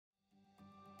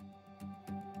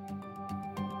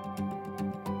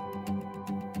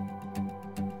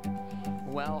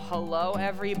Well, hello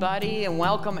everybody, and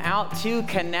welcome out to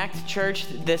Connect Church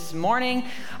this morning.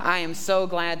 I am so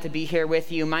glad to be here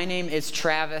with you. My name is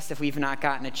Travis, if we've not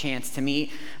gotten a chance to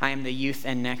meet. I am the youth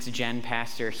and next gen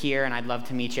pastor here, and I'd love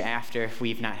to meet you after if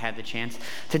we've not had the chance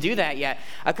to do that yet.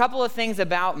 A couple of things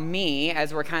about me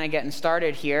as we're kind of getting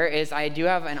started here is I do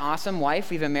have an awesome wife.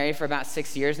 We've been married for about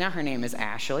 6 years now. Her name is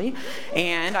Ashley.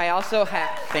 And I also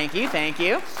have, thank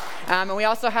you. And we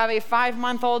also have a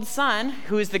 5-month-old son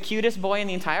who is the cutest boy in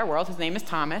the entire world. His name is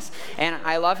Thomas, and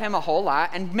I love him a whole lot.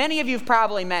 And many of you have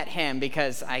probably met him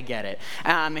because I get it.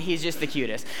 He's just the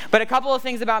cutest. But a couple of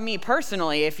things about me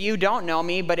personally. If you don't know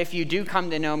me, but if you do come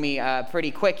to know me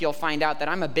pretty quick, you'll find out that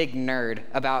I'm a big nerd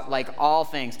about like all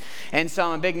things. And so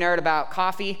I'm a big nerd about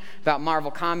coffee, about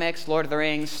Marvel Comics, Lord of the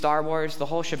Rings, Star Wars, the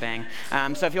whole shebang.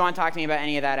 So if you want to talk to me about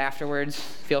any of that afterwards,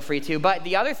 feel free to. But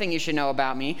the other thing you should know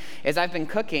about me is I've been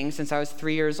cooking since I was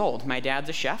 3 years old. My dad's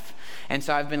a chef, and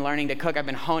so I've been learning to cook. I've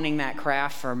been honing that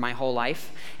craft for my whole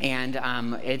life, and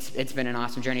it's been an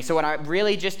awesome journey. So what I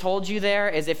really just told you there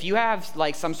is if you have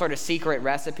like some sort of secret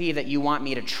recipe that you want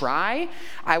me to try,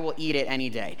 I will eat it any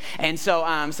day. And so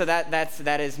that's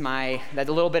a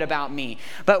little bit about me.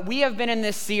 But we have been in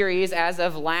this series as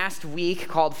of last week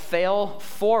called Fail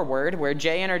Forward, where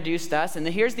Jay introduced us. And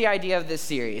here's the idea of this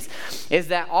series, is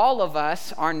that all of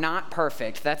us are not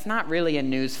perfect. That's not really a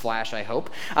news flash, I hope.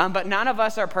 But none of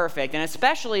us are perfect. And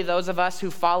especially those of us who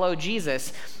follow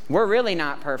Jesus, we're really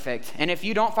not perfect. And if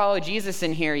you don't follow Jesus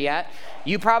in here yet,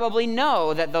 you probably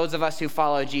know that those of us who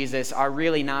follow Jesus are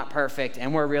really not perfect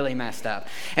and we're really messed up.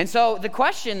 And so the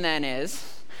question then is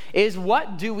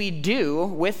what do we do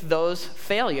with those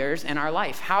failures in our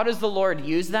life? How does the Lord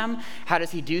use them? How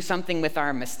does he do something with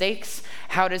our mistakes?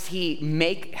 How does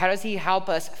he help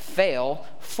us fail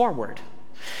forward?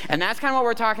 And that's kind of what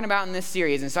we're talking about in this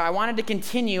series. And so I wanted to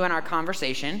continue in our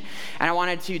conversation, and I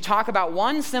wanted to talk about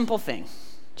one simple thing,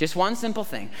 just one simple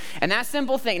thing. And that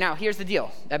simple thing, now here's the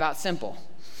deal about simple.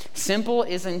 Simple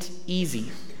isn't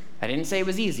easy. I didn't say it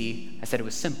was easy, I said it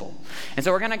was simple. And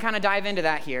so we're going to kind of dive into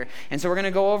that here. And so we're going to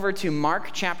go over to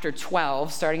Mark chapter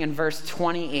 12, starting in verse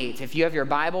 28. If you have your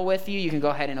Bible with you, you can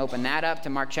go ahead and open that up to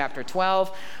Mark chapter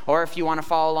 12. Or if you want to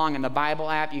follow along in the Bible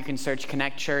app, you can search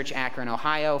Connect Church, Akron,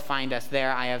 Ohio. Find us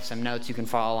there. I have some notes you can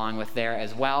follow along with there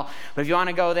as well. But if you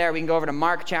want to go there, we can go over to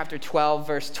Mark chapter 12,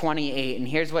 verse 28. And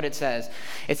here's what it says.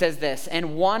 It says this,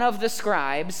 "And one of the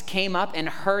scribes came up and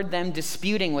heard them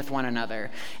disputing with one another.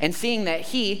 And seeing that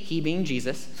he being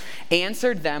Jesus,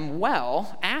 answered them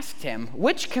well, asked him,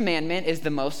 'Which commandment is the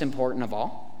most important of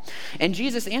all?' And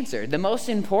Jesus answered, 'The most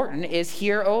important is,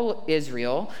 Hear, O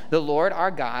Israel, the Lord our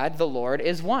God, the Lord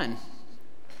is one.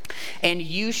 And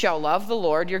you shall love the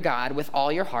Lord your God with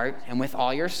all your heart and with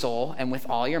all your soul and with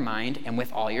all your mind and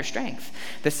with all your strength.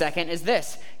 The second is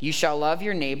this, you shall love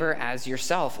your neighbor as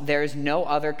yourself. There is no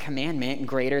other commandment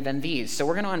greater than these.'" So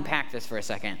we're going to unpack this for a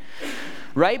second.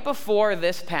 Right before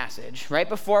this passage, right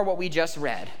before what we just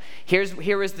read,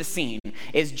 here was the scene,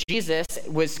 is Jesus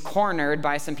was cornered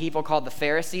by some people called the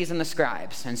Pharisees and the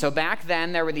scribes. And so back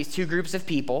then, there were these two groups of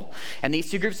people, and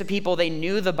these two groups of people, they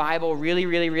knew the Bible really,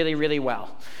 really, really, really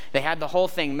well. They had the whole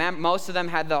thing, most of them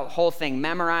had the whole thing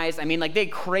memorized. I mean, like they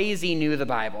crazy knew the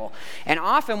Bible. And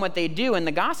often what they do in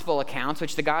the gospel accounts,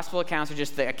 which the gospel accounts are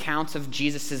just the accounts of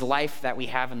Jesus' life that we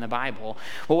have in the Bible.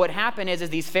 Well, what happened is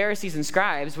these Pharisees and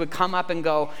scribes would come up and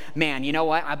go, "Man, you know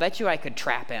what? I bet you I could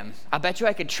trap him. I bet you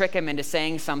I could trick him into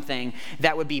saying something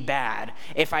that would be bad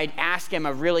if I'd ask him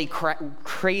a really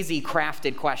crazy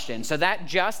crafted question." So that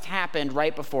just happened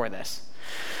right before this.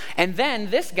 And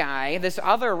then this guy, this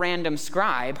other random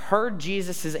scribe, heard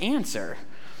Jesus' answer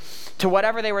to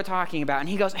whatever they were talking about. And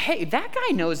he goes, "Hey, that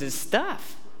guy knows his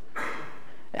stuff.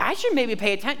 I should maybe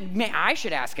pay attention. I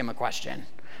should ask him a question.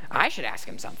 I should ask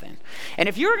him something." And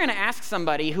if you were going to ask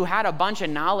somebody who had a bunch of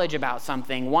knowledge about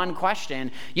something, one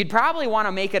question, you'd probably want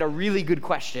to make it a really good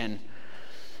question.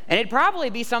 And it'd probably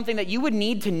be something that you would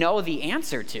need to know the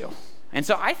answer to. And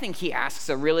so I think he asks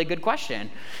a really good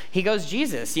question. He goes,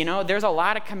 "Jesus, there's a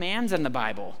lot of commands in the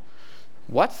Bible.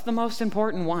 What's the most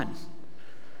important one?"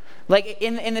 Like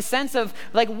in the sense of,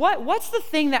 like, what's the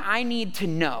thing that I need to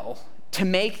know to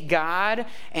make God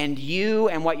and you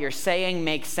and what you're saying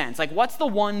make sense? Like, what's the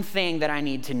one thing that I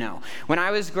need to know? When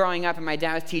I was growing up and my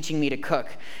dad was teaching me to cook,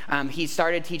 he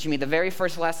started teaching me, the very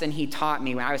first lesson he taught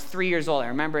me when I was 3 years old, I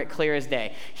remember it clear as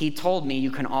day. He told me,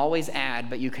 you can always add,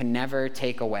 but you can never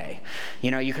take away.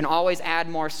 You can always add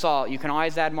more salt. You can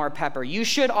always add more pepper. You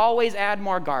should always add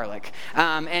more garlic.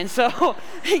 And so,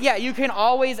 yeah, you can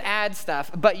always add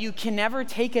stuff, but you can never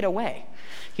take it away.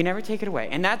 You never take it away.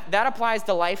 And that applies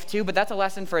to life too, but that's a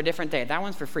lesson for a different day. That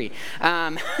one's for free.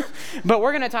 But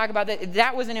we're going to talk about that.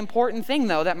 That was an important thing,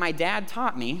 though, that my dad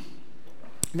taught me,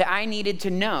 that I needed to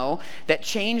know, that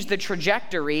changed the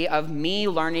trajectory of me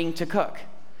learning to cook.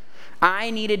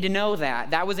 I needed to know that.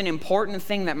 That was an important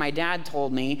thing that my dad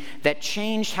told me that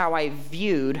changed how I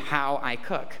viewed how I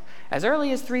cook as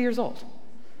early as 3 years old.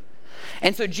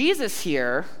 And so Jesus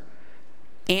here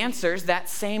answers that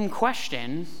same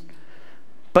question,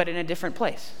 but in a different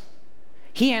place.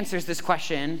 He answers this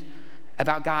question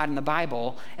about God in the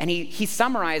Bible, and he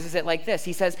summarizes it like this.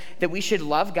 He says that we should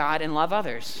love God and love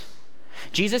others.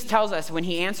 Jesus tells us when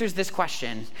he answers this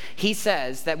question, he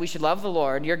says that we should love the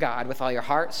Lord, your God, with all your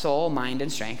heart, soul, mind,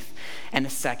 and strength. And the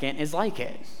second is like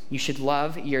it. You should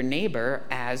love your neighbor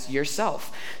as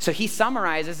yourself. So he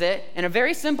summarizes it in a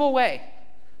very simple way.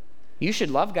 You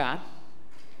should love God.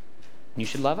 You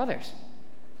should love others.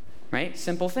 Right?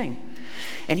 Simple thing.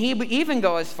 And he would even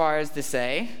go as far as to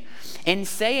say, in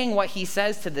saying what he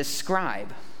says to this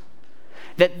scribe,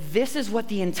 that this is what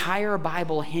the entire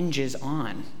Bible hinges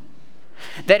on.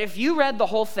 That if you read the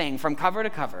whole thing from cover to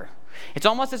cover, it's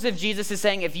almost as if Jesus is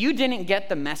saying, if you didn't get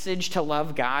the message to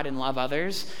love God and love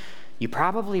others, you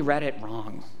probably read it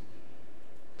wrong.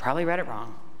 Probably read it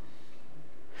wrong.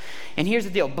 And here's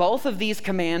the deal. Both of these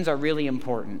commands are really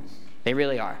important. They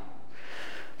really are.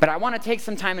 But I want to take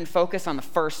some time and focus on the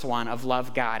first one of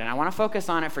love God. And I want to focus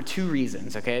on it for two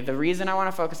reasons, okay? The reason I want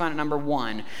to focus on it, number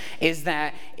one, is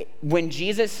that when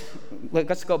Jesus,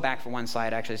 let's go back for one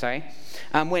slide, actually, sorry.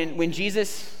 When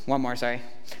Jesus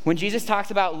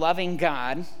talks about loving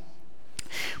God,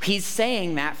 he's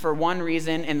saying that for one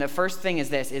reason, and the first thing is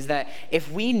this, is that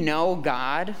if we know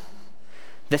God,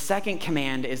 the second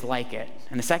command is like it.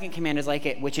 And the second command is like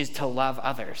it, which is to love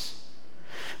others.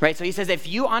 Right? So he says, if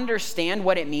you understand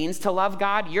what it means to love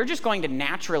God, you're just going to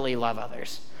naturally love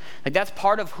others. Like that's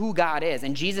part of who God is.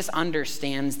 And Jesus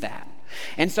understands that.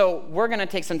 And so we're going to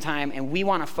take some time and we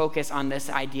want to focus on this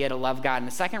idea to love God. And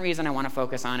the second reason I want to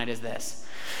focus on it is this.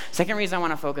 Second reason I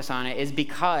want to focus on it is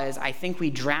because I think we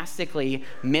drastically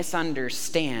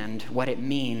misunderstand what it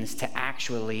means to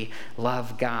actually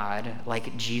love God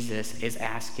like Jesus is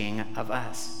asking of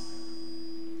us.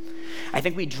 I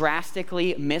think we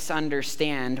drastically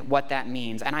misunderstand what that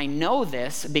means. And I know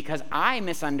this because I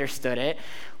misunderstood it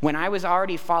when I was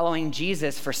already following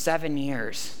Jesus for 7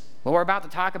 years. What we're about to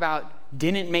talk about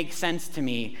didn't make sense to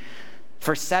me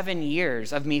for 7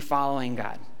 years of me following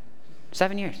God.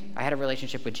 7 years. I had a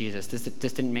relationship with Jesus. This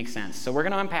didn't make sense. So we're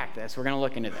going to unpack this. We're going to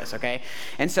look into this, okay?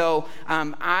 And so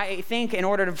I think in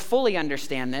order to fully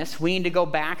understand this, we need to go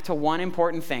back to one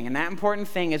important thing. And that important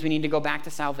thing is we need to go back to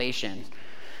salvation.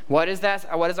 What is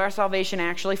that? What is our salvation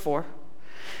actually for?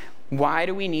 Why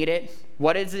do we need it?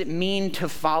 What does it mean to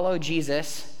follow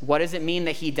Jesus? What does it mean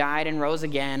that he died and rose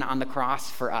again on the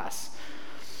cross for us?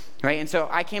 Right? And so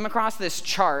I came across this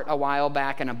chart a while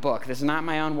back in a book. This is not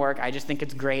my own work. I just think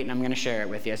it's great, and I'm going to share it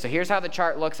with you. So here's how the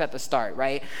chart looks at the start,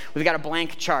 right? We've got a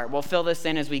blank chart. We'll fill this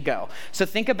in as we go. So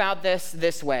think about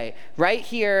this way. Right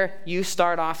here, you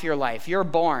start off your life. You're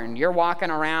born. You're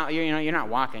walking around. You're not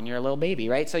walking. You're a little baby,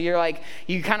 right? So you're like,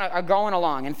 you kind of are going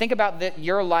along. And think about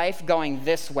your life going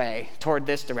this way, toward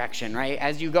this direction, right?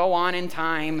 As you go on in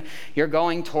time, you're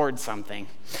going towards something.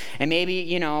 And maybe,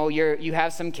 you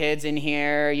have some kids in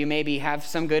here. You maybe have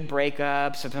some good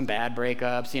breakups, some bad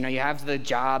breakups. You have the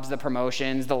jobs, the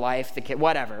promotions, the life, the kid,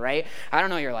 whatever, right? I don't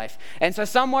know your life. And so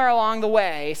somewhere along the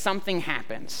way, something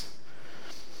happens.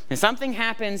 And something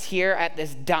happens here at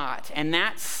this dot. And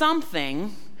that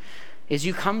something is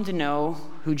you come to know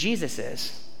who Jesus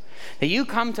is. That you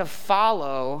come to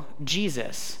follow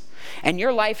Jesus. And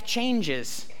your life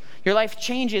changes. Your life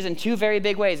changes in two very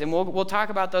big ways, and we'll talk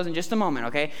about those in just a moment,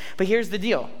 okay? But here's the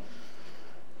deal.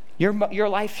 Your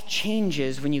life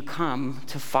changes when you come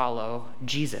to follow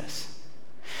Jesus.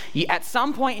 At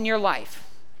some point in your life,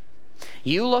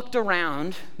 you looked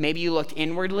around, maybe you looked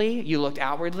inwardly, you looked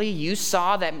outwardly, you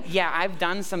saw that, I've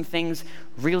done some things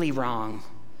really wrong.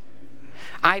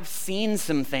 I've seen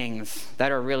some things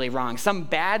that are really wrong. Some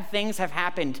bad things have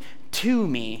happened to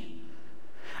me.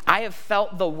 I have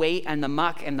felt the weight and the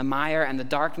muck and the mire and the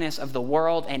darkness of the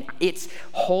world, and it's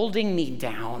holding me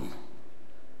down.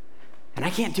 And I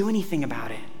can't do anything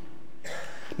about it.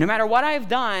 No matter what I've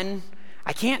done,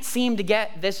 I can't seem to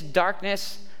get this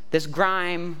darkness, this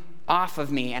grime off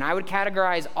of me. And I would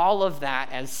categorize all of that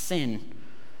as sin.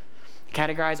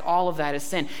 Categorize all of that as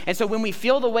sin. And so when we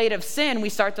feel the weight of sin, we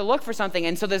start to look for something.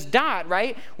 And so this dot,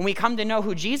 right, when we come to know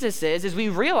who Jesus is we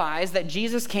realize that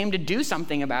Jesus came to do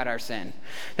something about our sin.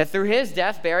 That through his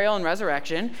death, burial, and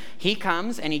resurrection, he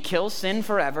comes and he kills sin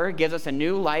forever, gives us a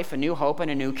new life, a new hope, and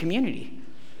a new community.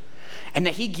 And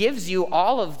that he gives you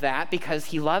all of that because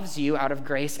he loves you out of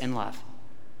grace and love.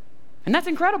 And that's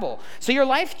incredible. So your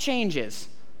life changes.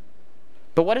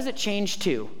 But what does it change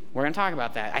to? We're going to talk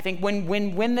about that. I think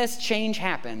when this change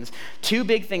happens, two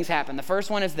big things happen. The first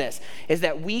one is this, is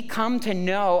that we come to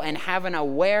know and have an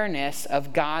awareness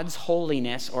of God's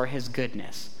holiness or his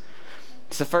goodness.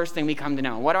 It's the first thing we come to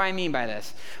know. What do I mean by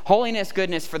this? Holiness,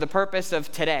 goodness, for the purpose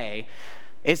of today,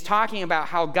 is talking about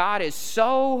how God is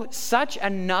such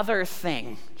another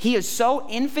thing. He is so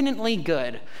infinitely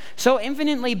good, so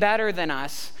infinitely better than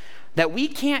us, that we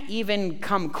can't even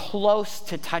come close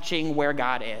to touching where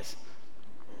God is.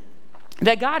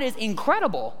 That God is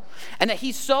incredible, and that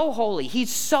he's so holy,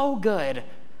 he's so good.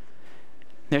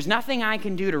 There's nothing I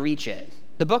can do to reach it.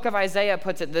 The book of Isaiah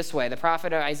puts it this way. The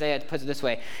prophet Isaiah puts it this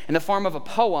way. In the form of a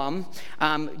poem,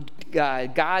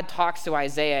 God talks to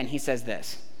Isaiah, and he says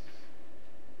this.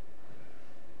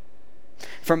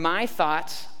 For my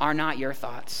thoughts are not your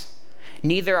thoughts.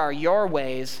 Neither are your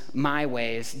ways my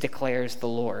ways, declares the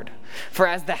Lord. For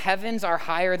as the heavens are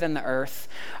higher than the earth,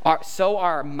 so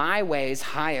are my ways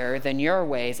higher than your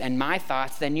ways, and my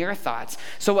thoughts than your thoughts.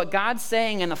 So what God's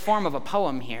saying in the form of a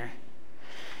poem here,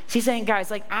 he's saying,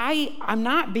 guys, like I'm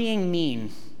not being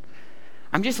mean.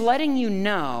 I'm just letting you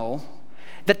know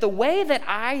that the way that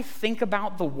I think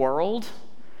about the world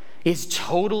is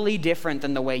totally different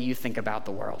than the way you think about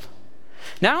the world.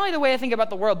 Not only the way I think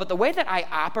about the world, but the way that I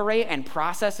operate and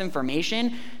process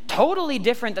information, totally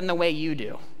different than the way you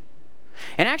do.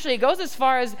 And actually, it goes as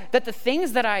far as that the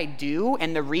things that I do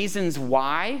and the reasons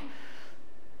why,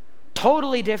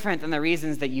 totally different than the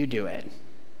reasons that you do it.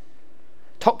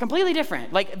 Completely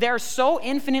different. Like, they're so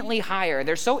infinitely higher,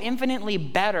 they're so infinitely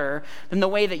better than the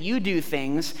way that you do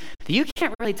things that you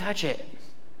can't really touch it.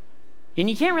 And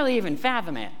you can't really even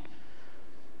fathom it.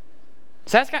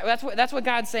 So that's what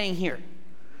God's saying here.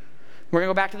 We're going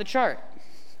to go back to the chart.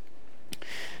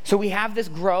 So we have this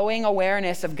growing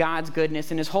awareness of God's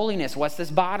goodness and his holiness. What's this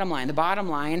bottom line? The bottom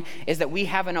line is that we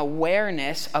have an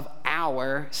awareness of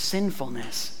our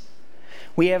sinfulness.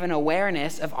 We have an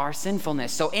awareness of our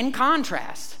sinfulness. So in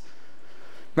contrast,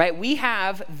 right, we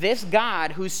have this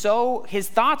God his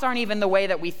thoughts aren't even the way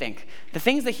that we think. The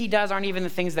things that he does aren't even the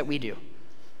things that we do.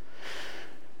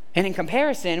 And in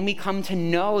comparison, we come to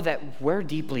know that we're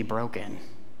deeply broken.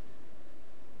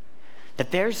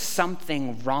 That there's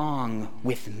something wrong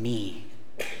with me.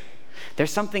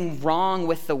 There's something wrong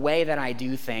with the way that I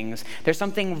do things. There's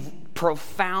something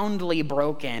profoundly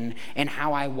broken in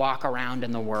how I walk around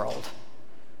in the world.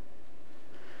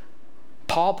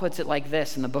 Paul puts it like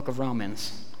this in the book of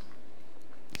Romans.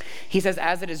 He says,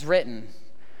 as it is written,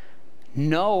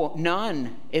 no,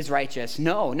 none is righteous.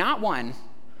 No, not one.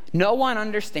 No one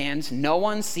understands, no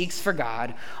one seeks for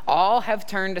God. All have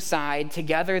turned aside,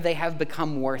 together they have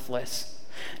become worthless.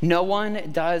 No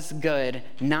one does good,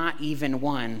 not even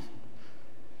one.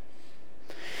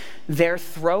 Their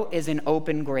throat is an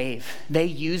open grave. They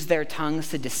use their tongues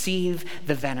to deceive.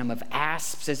 The venom of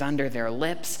asps is under their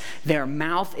lips. Their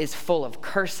mouth is full of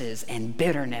curses and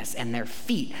bitterness, and their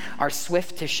feet are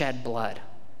swift to shed blood.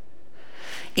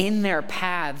 In their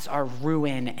paths are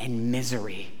ruin and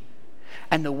misery,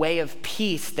 and the way of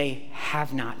peace they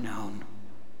have not known.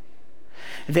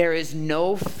 There is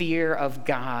no fear of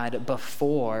God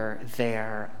before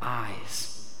their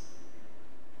eyes.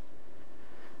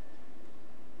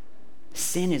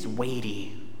 Sin is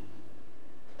weighty.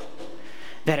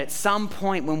 That at some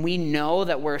point when we know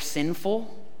that we're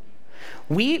sinful,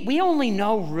 we only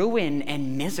know ruin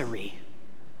and misery.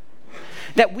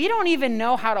 That we don't even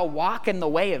know how to walk in the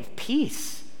way of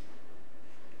peace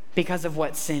because of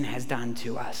what sin has done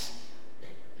to us.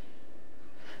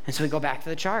 And so we go back to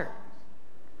the chart.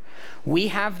 We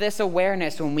have this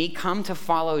awareness when we come to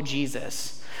follow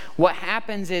Jesus. What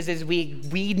happens is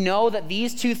we know that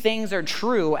these two things are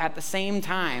true at the same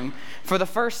time for the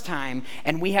first time,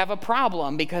 and we have a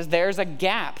problem because there's a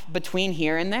gap between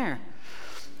here and there.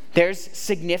 There's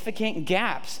significant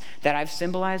gaps that I've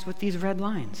symbolized with these red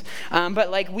lines.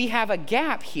 But we have a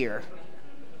gap here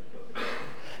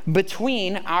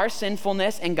between our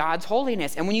sinfulness and God's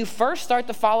holiness. And when you first start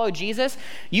to follow Jesus,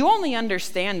 you only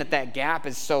understand that gap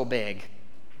is so big.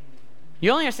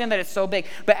 You only understand that it's so big.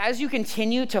 But as you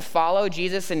continue to follow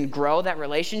Jesus and grow that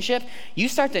relationship, you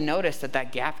start to notice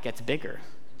that gap gets bigger.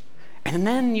 And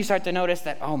then you start to notice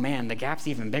that, oh man, the gap's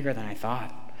even bigger than I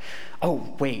thought.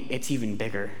 oh, wait, it's even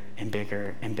bigger and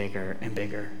bigger and bigger and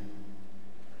bigger.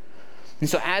 And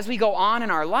so as we go on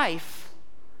in our life,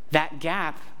 that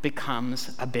gap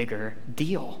becomes a bigger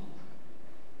deal.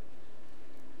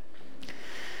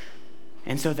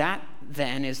 And so that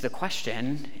then is the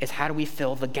question, is how do we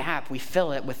fill the gap? We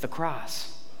fill it with the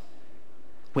cross,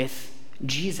 with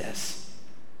Jesus.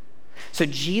 So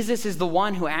Jesus is the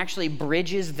one who actually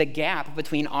bridges the gap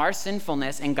between our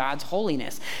sinfulness and God's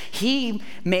holiness. He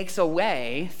makes a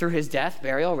way through his death,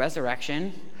 burial,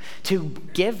 resurrection to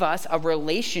give us a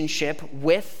relationship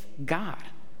with God.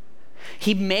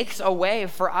 He makes a way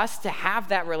for us to have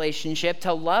that relationship,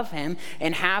 to love him,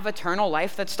 and have eternal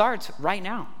life that starts right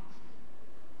now.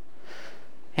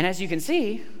 And as you can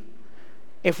see,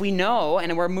 if we know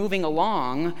and we're moving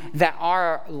along that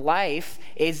our life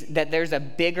is that there's a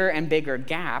bigger and bigger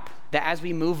gap, that as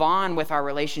we move on with our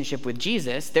relationship with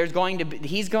Jesus,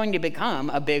 he's going to become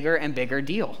a bigger and bigger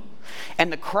deal.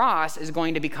 And the cross is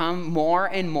going to become more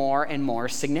and more and more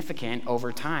significant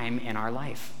over time in our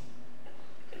life.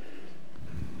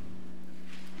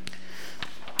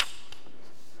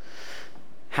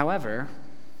 However,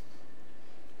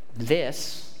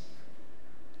 this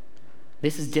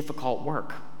is difficult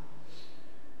work.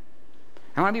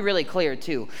 I want to be really clear,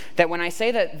 too, that when I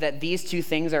say that these two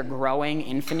things are growing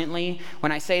infinitely,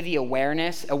 when I say the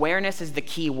awareness is the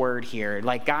key word here.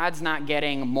 Like, God's not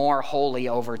getting more holy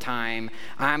over time.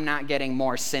 I'm not getting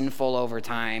more sinful over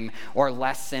time or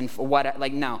less sinful.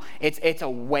 No, it's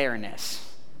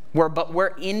awareness.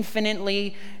 We're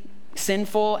infinitely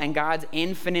sinful and God's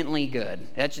infinitely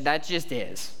good. That just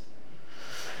is.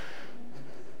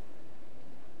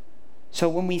 So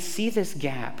when we see this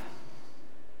gap,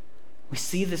 we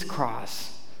see this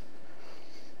cross,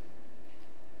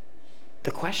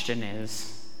 the question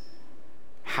is,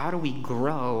 how do we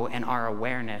grow in our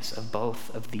awareness of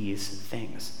both of these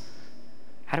things?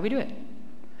 How do we do it?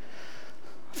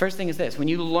 First thing is this: when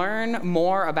you learn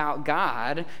more about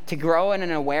God, to grow in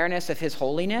an awareness of his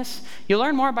holiness, you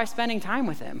learn more by spending time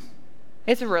with him.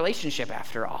 It's a relationship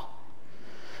after all.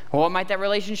 Well, what might that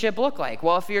relationship look like?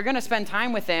 Well, if you're going to spend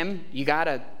time with him, you got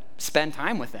to spend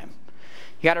time with him.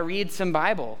 You got to read some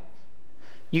Bible.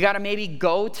 You got to maybe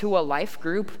go to a life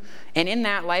group. And in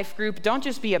that life group, don't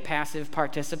just be a passive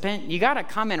participant. You got to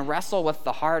come and wrestle with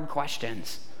the hard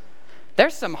questions.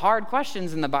 There's some hard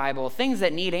questions in the Bible, things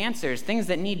that need answers, things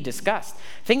that need discussed,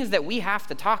 things that we have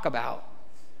to talk about.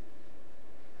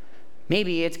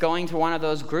 Maybe it's going to one of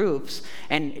those groups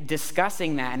and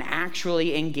discussing that and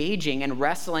actually engaging and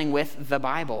wrestling with the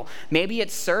Bible. Maybe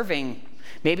it's serving.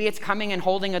 Maybe it's coming and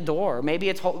holding a door. Maybe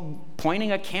it's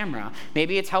pointing a camera.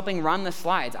 Maybe it's helping run the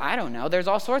slides. I don't know. There's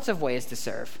all sorts of ways to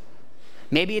serve.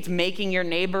 Maybe it's making your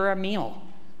neighbor a meal.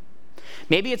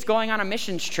 Maybe it's going on a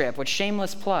missions trip, which,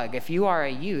 shameless plug, if you are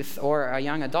a youth or a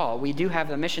young adult, we do have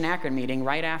the Mission Akron meeting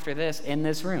right after this in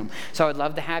this room. So I'd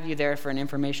love to have you there for an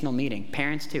informational meeting.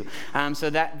 Parents too.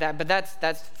 But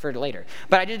that's for later.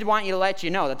 But I did want you to let you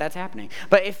know that that's happening.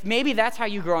 But if maybe that's how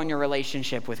you grow in your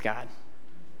relationship with God.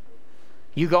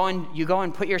 You go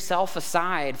and put yourself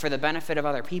aside for the benefit of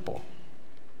other people.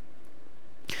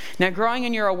 Now, growing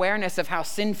in your awareness of how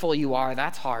sinful you are,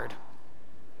 that's hard.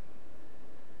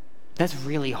 That's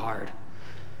really hard.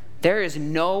 There is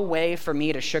no way for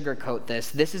me to sugarcoat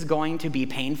this. This is going to be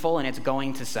painful and it's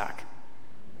going to suck.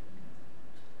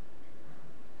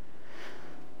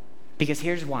 Because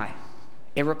here's why.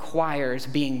 It requires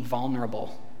being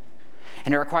vulnerable.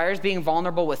 And it requires being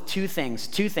vulnerable with two things.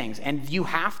 And you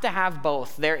have to have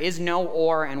both. There is no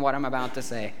or in what I'm about to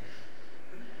say.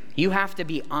 You have to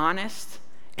be honest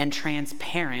and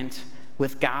transparent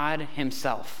with God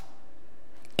himself.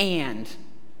 And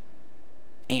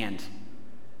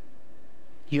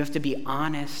you have to be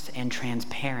honest and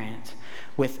transparent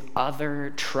with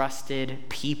other trusted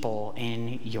people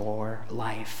in your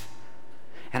life.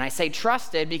 And I say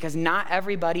trusted because not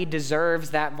everybody deserves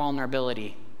that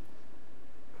vulnerability.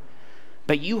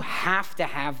 But you have to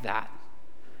have that.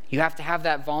 You have to have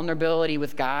that vulnerability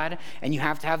with God, and you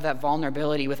have to have that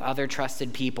vulnerability with other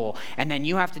trusted people. And then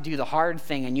you have to do the hard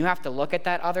thing, and you have to look at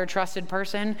that other trusted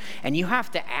person, and you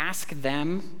have to ask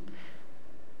them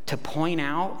to point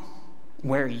out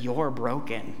where you're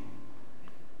broken.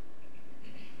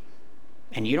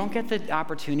 And you don't get the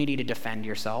opportunity to defend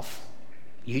yourself.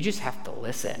 You just have to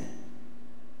listen.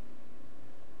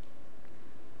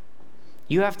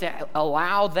 You have to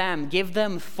allow them, give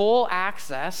them full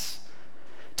access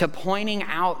to pointing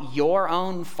out your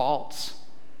own faults.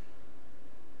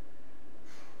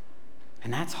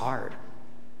 And that's hard.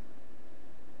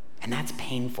 And that's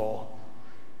painful.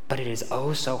 But it is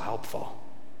oh so helpful.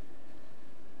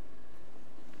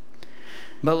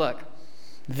 But look,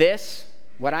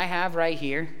 what I have right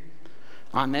here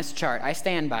on this chart, I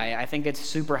stand by it. I think it's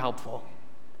super helpful.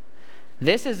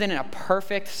 This isn't a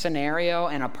perfect scenario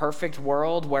in a perfect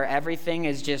world where everything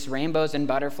is just rainbows and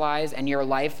butterflies and your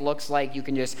life looks like you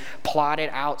can just plot it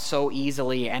out so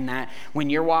easily, and that when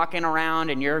you're walking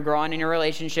around and you're growing in your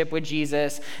relationship with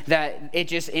Jesus, that it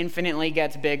just infinitely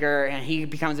gets bigger and he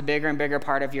becomes a bigger and bigger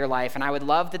part of your life. And I would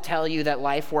love to tell you that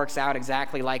life works out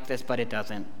exactly like this, but it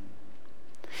doesn't.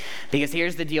 Because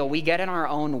here's the deal. We get in our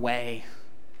own way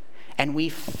and we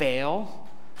fail,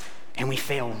 and we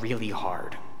fail really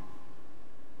hard.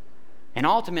 And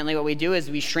ultimately what we do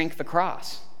is we shrink the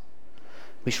cross.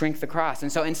 We shrink the cross.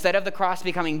 And so instead of the cross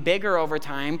becoming bigger over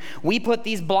time, we put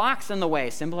these blocks in the way,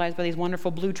 symbolized by these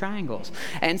wonderful blue triangles.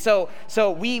 And so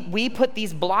we put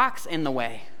these blocks in the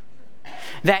way.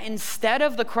 That instead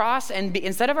of the cross and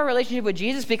instead of our relationship with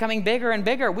Jesus becoming bigger and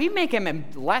bigger, we make him a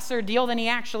lesser deal than he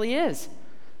actually is.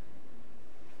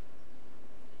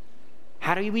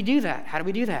 How do we do that? How do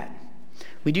we do that?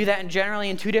 We do that generally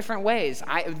in two different ways.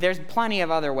 There's plenty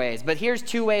of other ways, but here's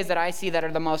two ways that I see that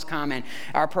are the most common,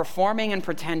 are performing and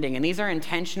pretending, and these are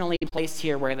intentionally placed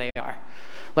here where they are.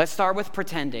 Let's start with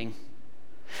pretending.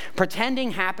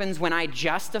 Pretending happens when I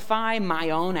justify my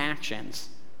own actions.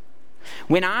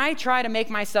 When I try to make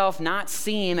myself not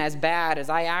seem as bad as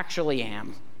I actually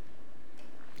am.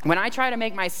 When I try to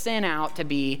make my sin out to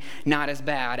be not as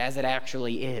bad as it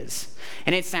actually is.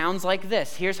 And it sounds like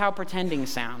this. Here's how pretending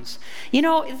sounds. You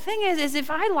know, the thing is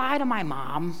if I lie to my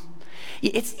mom,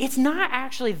 it's not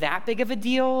actually that big of a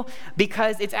deal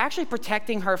because it's actually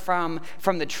protecting her from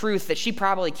the truth that she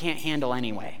probably can't handle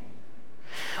anyway.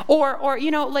 Or you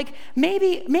know, like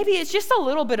maybe it's just a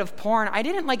little bit of porn. I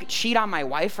didn't like cheat on my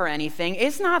wife or anything.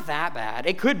 It's not that bad.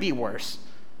 It could be worse.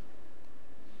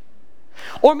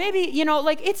 Or maybe, you know,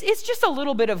 like it's just a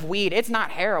little bit of weed. It's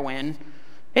not heroin.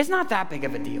 It's not that big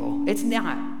of a deal. It's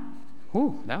not.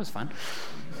 Ooh, that was fun.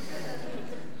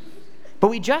 But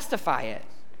we justify it.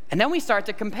 And then we start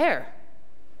to compare.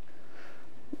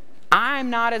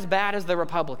 I'm not as bad as the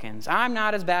Republicans. I'm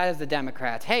not as bad as the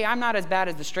Democrats. Hey, I'm not as bad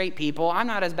as the straight people. I'm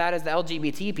not as bad as the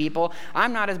LGBT people.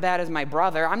 I'm not as bad as my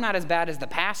brother. I'm not as bad as the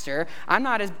pastor.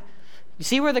 You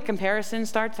see where the comparison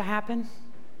starts to happen?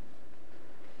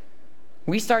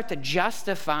 We start to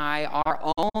justify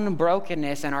our own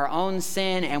brokenness and our own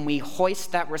sin, and we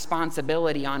hoist that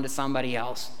responsibility onto somebody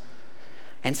else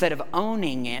instead of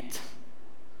owning it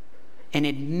and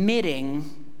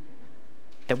admitting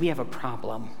that we have a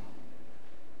problem.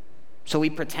 So we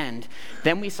pretend.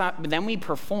 Then we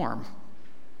perform.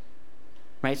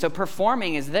 Right? So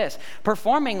performing is this.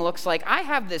 Performing looks like I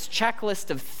have this checklist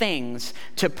of things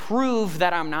to prove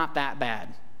that I'm not that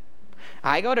bad.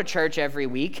 I go to church every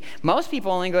week. Most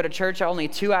people only go to church only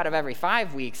 2 out of every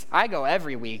 5 weeks. I go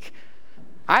every week.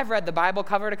 I've read the Bible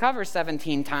cover to cover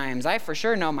 17 times. I for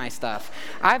sure know my stuff.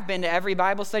 I've been to every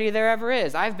Bible study there ever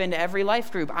is. I've been to every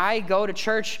life group. I go to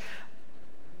church.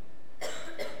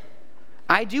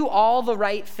 I do all the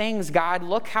right things, God.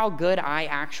 Look how good I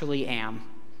actually am.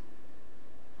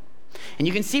 And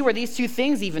you can see where these two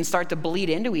things even start to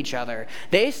bleed into each other.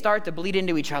 They start to bleed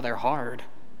into each other hard.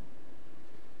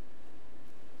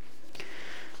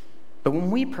 But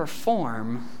when we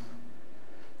perform,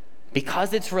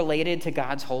 because it's related to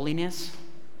God's holiness,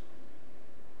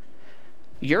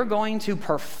 you're going to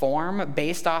perform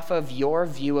based off of your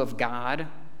view of God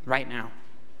right now.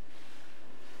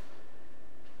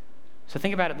 So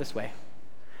think about it this way.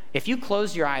 If you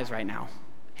closed your eyes right now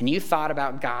and you thought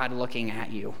about God looking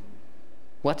at you,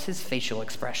 what's his facial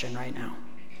expression right now?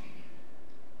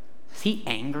 Is he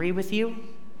angry with you?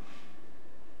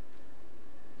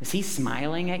 Is he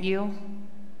smiling at you?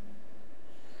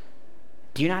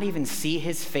 Do you not even see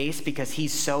his face because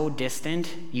he's so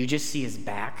distant, you just see his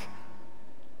back?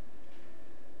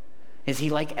 Is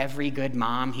he like every good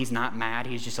mom? He's not mad,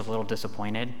 he's just a little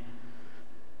disappointed.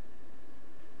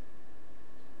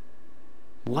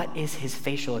 What is his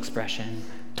facial expression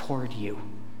toward you?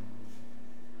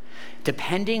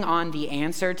 Depending on the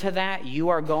answer to that, you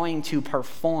are going to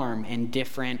perform in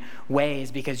different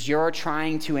ways because you're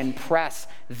trying to impress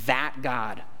that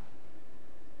God.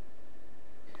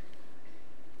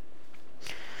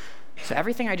 So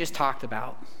everything I just talked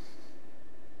about,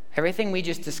 everything we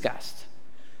just discussed,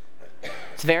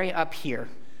 it's very up here,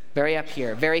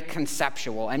 very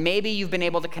conceptual. And maybe you've been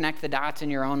able to connect the dots in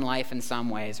your own life in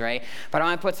some ways, right? But I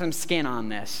want to put some skin on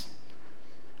this.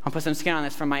 I'll put some skin on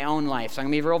this from my own life. So I'm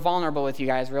going to be real vulnerable with you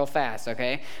guys real fast,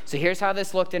 okay? So here's how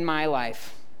this looked in my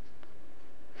life.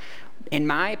 In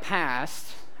my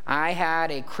past, I had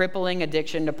a crippling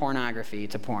addiction to pornography,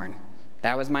 to porn.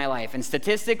 That was my life. And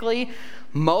statistically,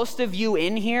 most of you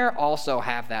in here also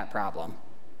have that problem.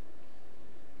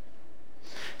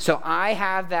 So I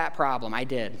have that problem. I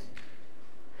did.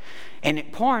 And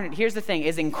porn, here's the thing,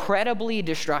 is incredibly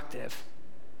destructive.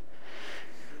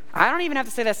 I don't even have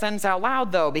to say that sentence out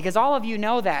loud, though, because all of you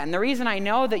know that. And the reason I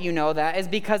know that you know that is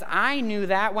because I knew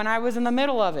that when I was in the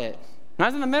middle of it. When I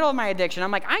was in the middle of my addiction,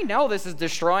 I'm like, I know this is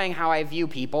destroying how I view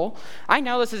people. I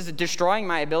know this is destroying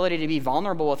my ability to be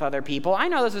vulnerable with other people. I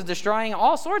know this is destroying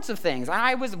all sorts of things.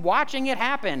 I was watching it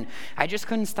happen. I just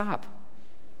couldn't stop.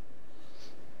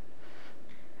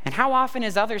 And how often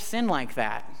is other sin like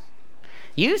that?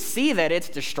 You see that it's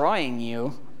destroying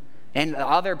you and the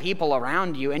other people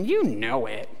around you, and you know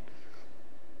it.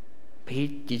 But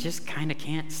you just kind of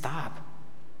can't stop.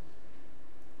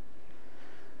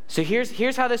 So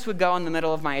here's how this would go in the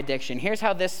middle of my addiction. Here's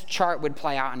how this chart would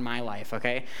play out in my life,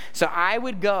 okay? So I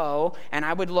would go and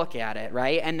I would look at it,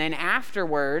 right? And then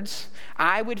afterwards,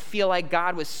 I would feel like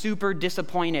God was super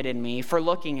disappointed in me for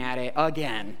looking at it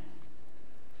again.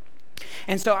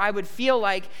 And so I would feel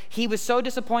like he was so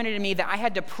disappointed in me that I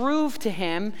had to prove to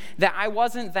him that I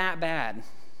wasn't that bad.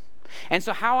 And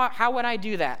so how would I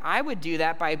do that? I would do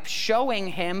that by showing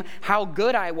him how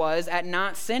good I was at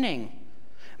not sinning.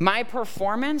 My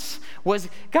performance was,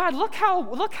 God, look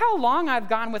how long I've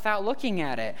gone without looking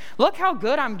at it. Look how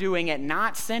good I'm doing at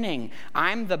not sinning.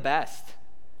 I'm the best.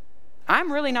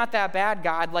 I'm really not that bad,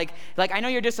 God. Like I know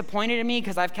you're disappointed in me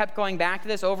because I've kept going back to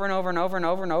this over and over and over and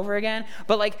over and over again,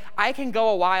 but like I can go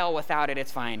a while without it.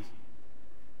 It's fine.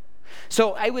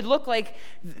 So it would look like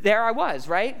there I was,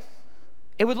 right?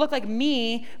 It would look like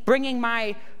me bringing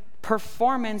my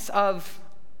performance of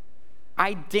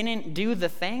I didn't do the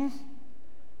thing.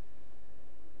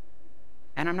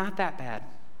 And I'm not that bad.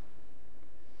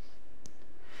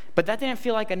 But that didn't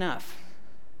feel like enough.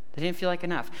 That didn't feel like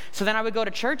enough. So then I would go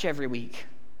to church every week.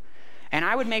 And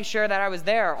I would make sure that I was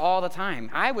there all the time.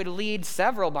 I would lead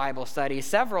several Bible studies,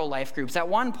 several life groups. At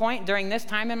one point during this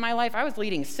time in my life, I was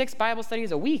leading 6 Bible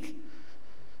studies a week.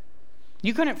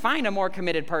 You couldn't find a more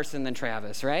committed person than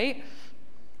Travis, right?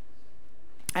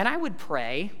 And I would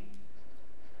pray,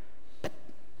 but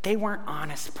they weren't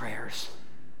honest prayers.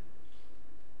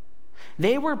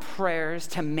 They were prayers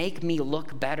to make me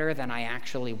look better than I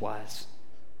actually was.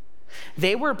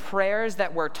 They were prayers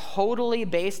that were totally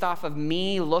based off of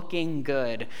me looking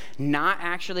good, not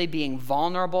actually being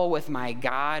vulnerable with my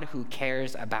God who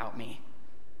cares about me.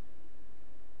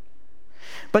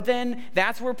 But then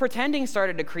that's where pretending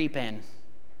started to creep in.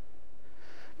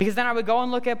 Because then I would go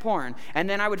and look at porn, and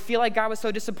then I would feel like God was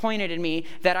so disappointed in me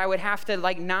that I would have to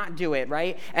not do it,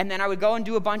 right? And then I would go and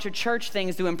do a bunch of church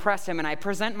things to impress him, and I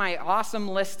present my awesome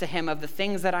list to him of the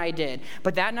things that I did.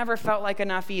 But that never felt like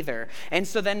enough either. And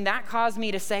so then that caused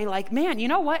me to say, man, you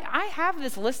know what? I have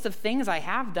this list of things I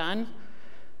have done.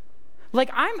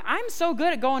 I'm so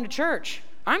good at going to church.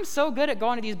 I'm so good at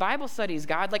going to these Bible studies,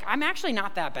 God. I'm actually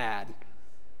not that bad.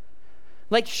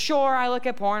 Sure, I look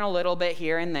at porn a little bit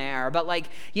here and there, but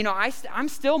I'm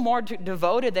still more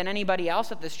devoted than anybody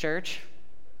else at this church.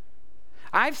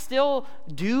 I still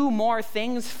do more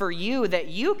things for you that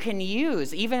you can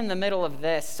use even in the middle of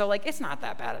this. So it's not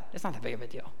that bad. It's not that big of a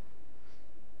deal.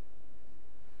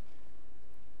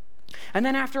 And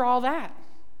then after all that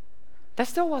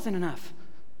still wasn't enough.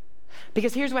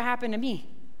 Because here's what happened to me.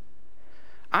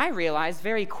 I realized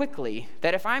very quickly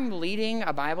that if I'm leading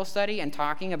a Bible study and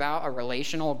talking about a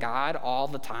relational God all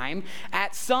the time,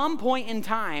 at some point in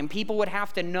time, people would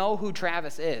have to know who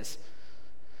Travis is.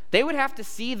 They would have to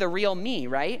see the real me,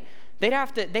 right? They'd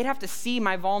have to see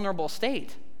my vulnerable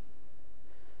state.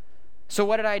 So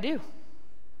what did I do?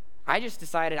 I just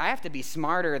decided I have to be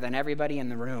smarter than everybody in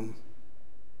the room.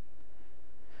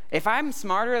 If I'm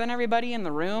smarter than everybody in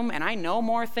the room and I know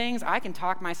more things, I can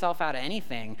talk myself out of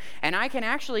anything. And I can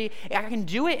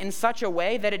do it in such a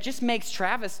way that it just makes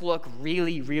Travis look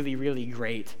really, really, really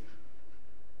great.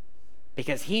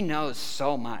 Because he knows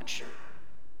so much.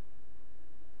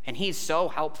 And he's so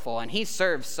helpful and he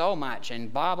serves so much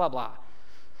and blah, blah, blah.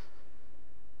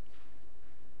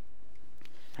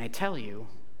 And I tell you,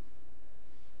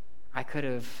 I could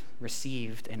have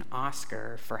received an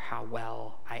Oscar for how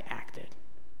well I acted.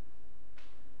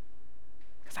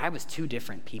 I was 2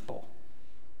 different people.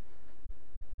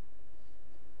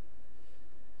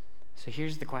 So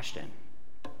here's the question.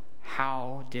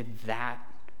 How did that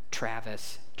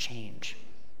Travis change?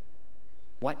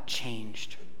 What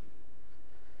changed?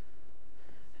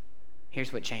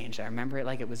 Here's what changed. I remember it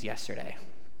like it was yesterday.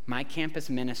 My campus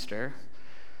minister,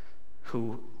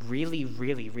 who really,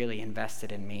 really, really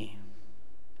invested in me,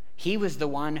 he was the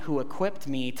one who equipped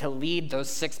me to lead those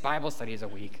 6 Bible studies a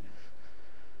week.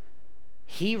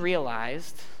 he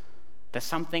realized that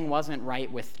something wasn't right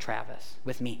with Travis,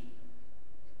 with me.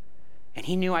 And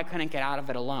he knew I couldn't get out of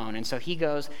it alone. And so he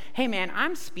goes, hey man,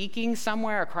 I'm speaking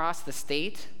somewhere across the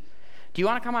state. Do you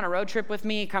want to come on a road trip with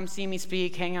me? Come see me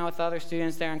speak, hang out with other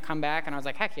students there, and come back? And I was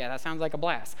like, heck yeah, that sounds like a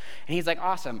blast. And he's like,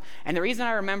 awesome. And the reason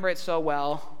I remember it so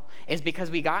well is because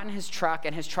we got in his truck,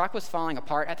 and his truck was falling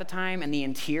apart at the time, and the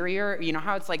interior, you know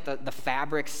how it's like the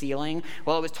fabric ceiling?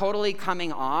 Well, it was totally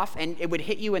coming off, and it would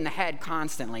hit you in the head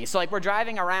constantly. So like we're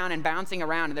driving around and bouncing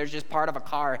around, and there's just part of a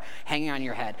car hanging on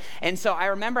your head. And so I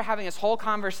remember having this whole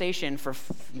conversation for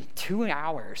 2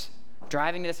 hours,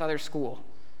 driving to this other school,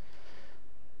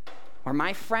 where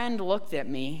my friend looked at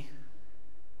me,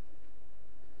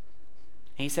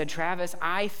 and he said, Travis,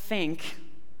 I think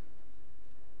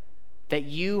that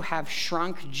you have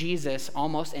shrunk Jesus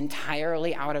almost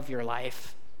entirely out of your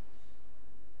life.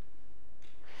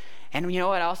 And you know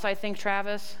what else I think,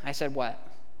 Travis? I said, what?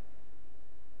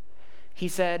 He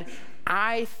said,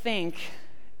 I think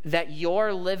that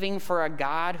you're living for a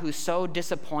God who's so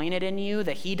disappointed in you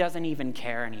that he doesn't even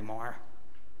care anymore.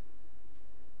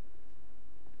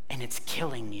 And it's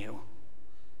killing you.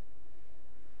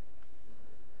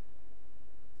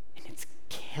 And it's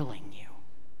killing you.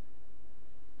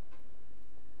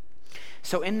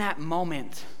 So in that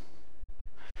moment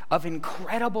of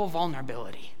incredible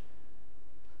vulnerability,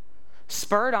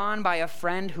 spurred on by a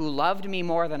friend who loved me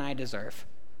more than I deserve,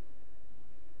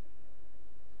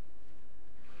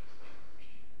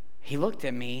 he looked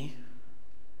at me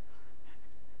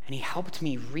and he helped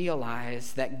me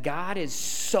realize that God is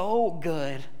so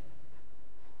good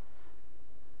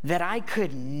that I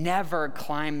could never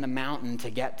climb the mountain to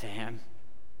get to him.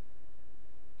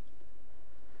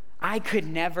 I could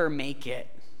never make it.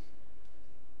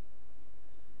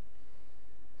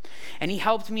 And he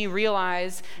helped me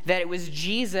realize that it was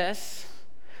Jesus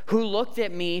who looked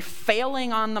at me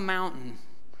failing on the mountain,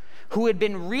 who had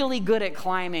been really good at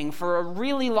climbing for a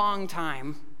really long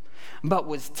time, but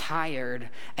was tired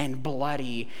and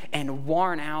bloody and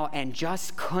worn out and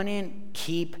just couldn't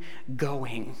keep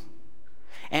going.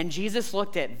 And Jesus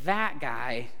looked at that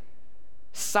guy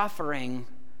suffering,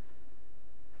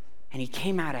 and he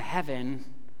came out of heaven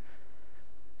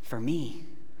for me,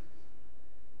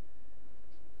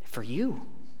 for you.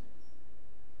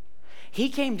 He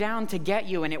came down to get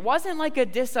you, and it wasn't like a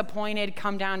disappointed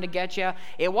come down to get you.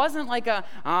 It wasn't like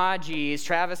geez,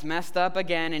 Travis messed up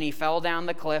again and he fell down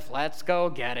the cliff, let's go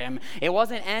get him. It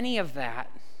wasn't any of that.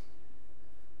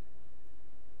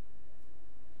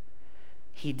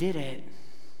 He did it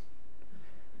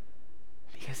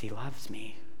because he loves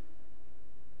me.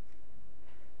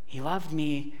 He loved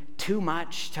me too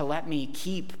much to let me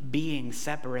keep being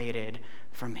separated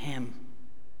from him.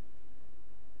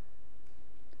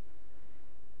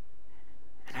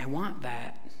 And I want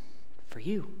that for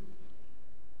you.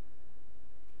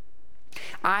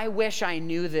 I wish I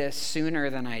knew this sooner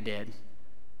than I did.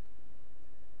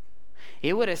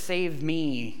 It would have saved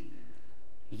me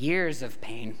years of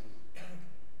pain.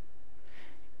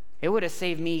 It would have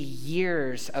saved me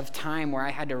years of time where I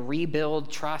had to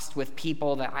rebuild trust with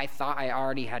people that I thought I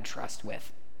already had trust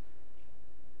with.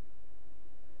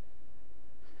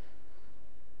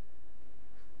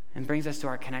 And brings us to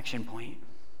our connection point.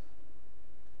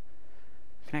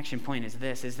 Connection point is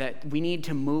this, is that we need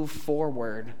to move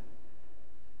forward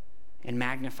and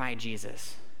magnify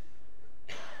Jesus.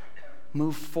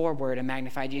 Move forward and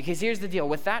magnify Jesus. Because here's the deal,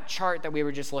 with that chart that we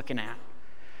were just looking at,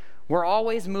 we're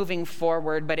always moving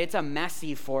forward, but it's a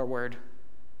messy forward.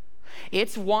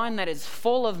 It's one that is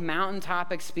full of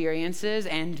mountaintop experiences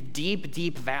and deep,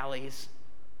 deep valleys.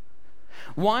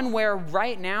 One where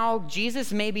right now,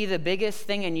 Jesus may be the biggest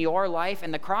thing in your life,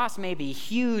 and the cross may be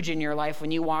huge in your life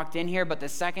when you walked in here, but the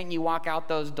second you walk out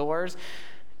those doors,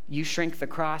 you shrink the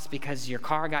cross because your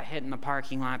car got hit in the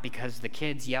parking lot, because the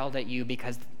kids yelled at you,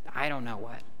 because I don't know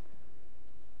what.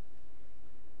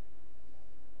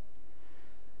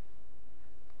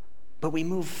 But we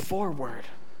move forward.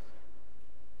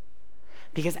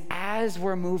 Because as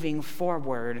we're moving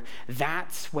forward,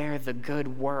 that's where the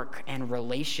good work and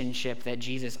relationship that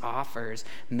Jesus offers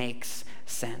makes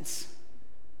sense.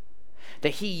 That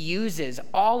he uses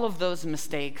all of those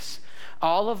mistakes,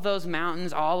 all of those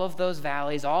mountains, all of those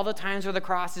valleys, all the times where the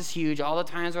cross is huge, all the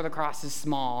times where the cross is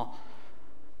small,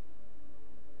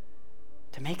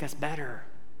 to make us better,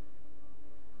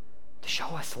 to show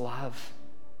us love,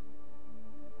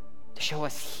 to show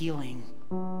us healing.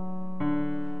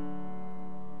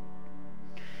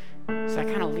 So that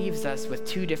kind of leaves us with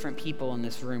two different people in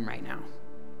this room right now.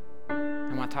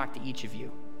 I want to talk to each of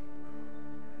you.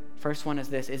 First one is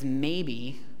this, is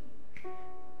maybe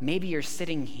you're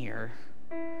sitting here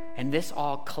and this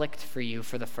all clicked for you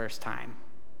for the first time.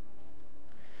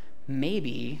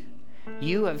 Maybe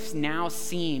you have now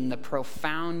seen the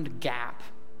profound gap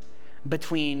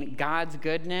between God's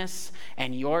goodness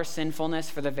and your sinfulness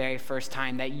for the very first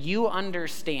time, that you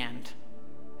understand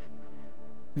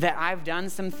that I've done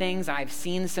some things, I've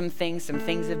seen some things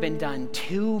have been done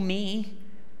to me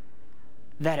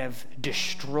that have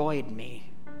destroyed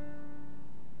me.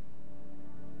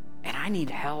 And I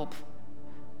need help.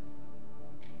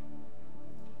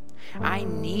 I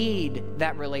need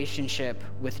that relationship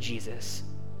with Jesus.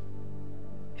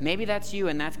 And maybe that's you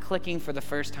and that's clicking for the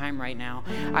first time right now.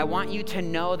 I want you to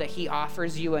know that he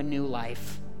offers you a new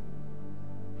life.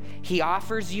 He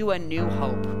offers you a new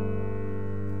hope.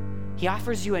 He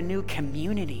offers you a new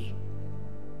community.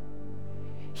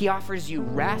 He offers you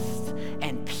rest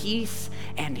and peace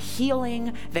and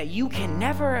healing that you can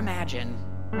never imagine.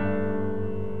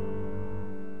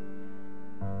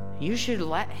 You should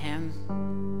let him.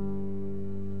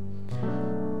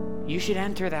 You should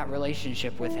enter that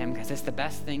relationship with him because it's the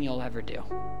best thing you'll ever do.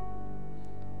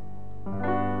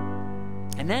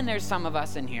 And then there's some of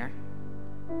us in here.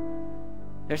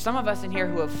 There's some of us in here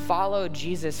who have followed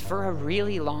Jesus for a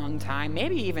really long time,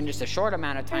 maybe even just a short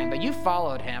amount of time, but you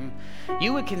followed him.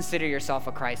 You would consider yourself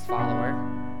a Christ follower.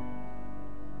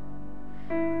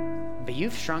 But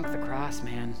you've shrunk the cross,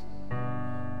 man.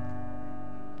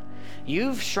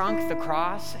 You've shrunk the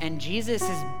cross, and Jesus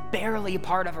is barely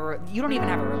part of you don't even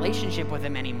have a relationship with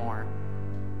him anymore.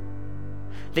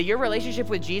 That your relationship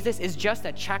with Jesus is just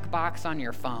a checkbox on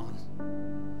your phone.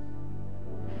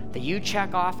 That you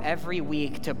check off every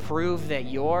week to prove that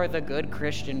you're the good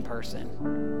Christian person.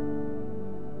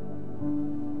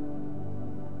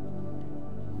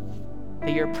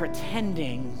 That you're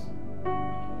pretending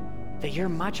that you're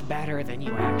much better than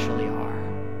you actually are.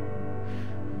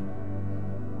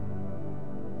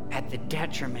 At the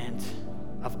detriment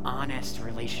of honest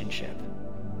relationship.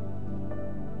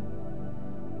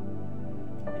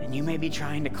 And you may be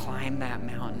trying to climb that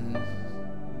mountain,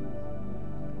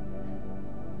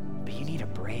 but you need a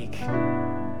break.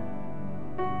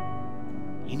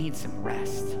 You need some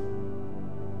rest.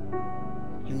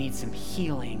 You need some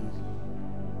healing.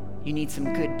 You need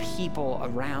some good people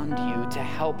around you to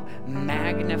help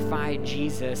magnify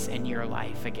Jesus in your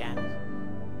life again.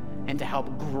 And to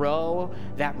help grow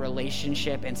that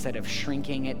relationship instead of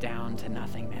shrinking it down to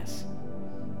nothingness.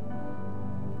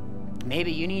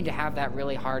 Maybe you need to have that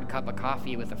really hard cup of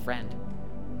coffee with a friend.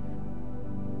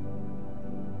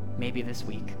 Maybe this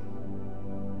week.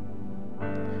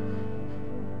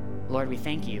 Lord, we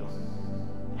thank you.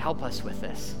 Help us with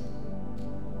this.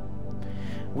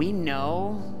 We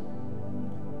know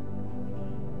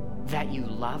that you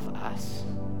love us.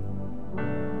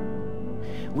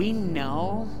 We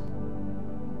know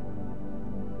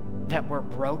that we're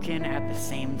broken at the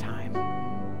same time.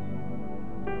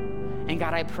 And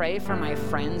God, I pray for my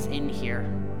friends in here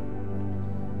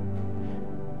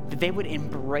that they would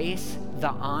embrace the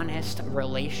honest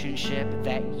relationship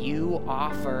that you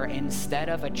offer instead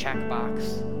of a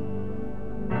checkbox.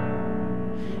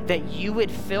 That you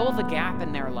would fill the gap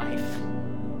in their life.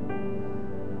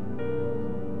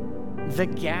 The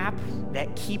gap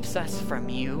that keeps us from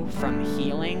you, from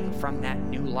healing, from that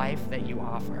new life that you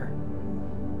offer.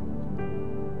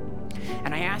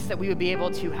 And I ask that we would be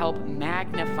able to help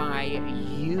magnify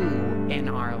you in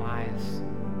our lives.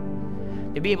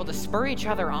 To be able to spur each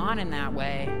other on in that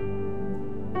way.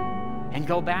 And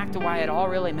go back to why it all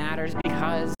really matters,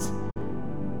 because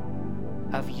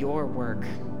of your work,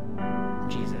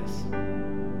 Jesus.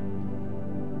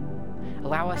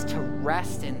 Allow us to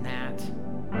rest in that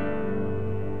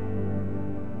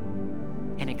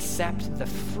and accept the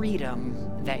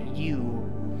freedom that you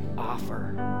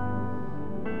offer.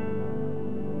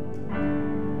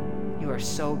 You are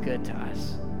so good to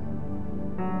us.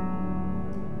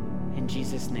 In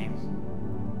Jesus' name.